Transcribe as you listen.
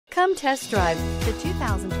Come test drive the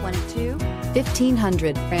 2022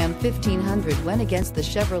 1500. Ram 1500 went against the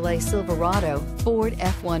Chevrolet Silverado, Ford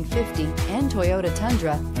F-150, and Toyota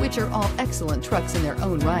Tundra, which are all excellent trucks in their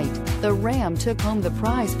own right. The Ram took home the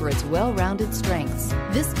prize for its well-rounded strengths.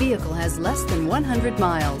 This vehicle has less than 100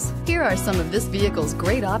 miles. Here are some of this vehicle's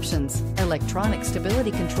great options: electronic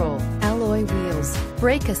stability control, alloy wheels,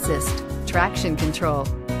 brake assist, traction control,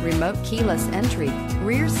 remote keyless entry,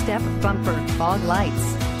 rear step bumper, fog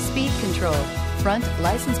lights, speed control, front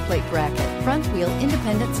license plate bracket, front wheel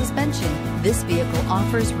independent suspension. This vehicle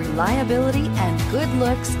offers reliability and good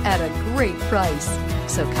looks at a great price.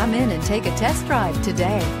 So come in and take a test drive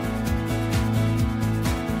today.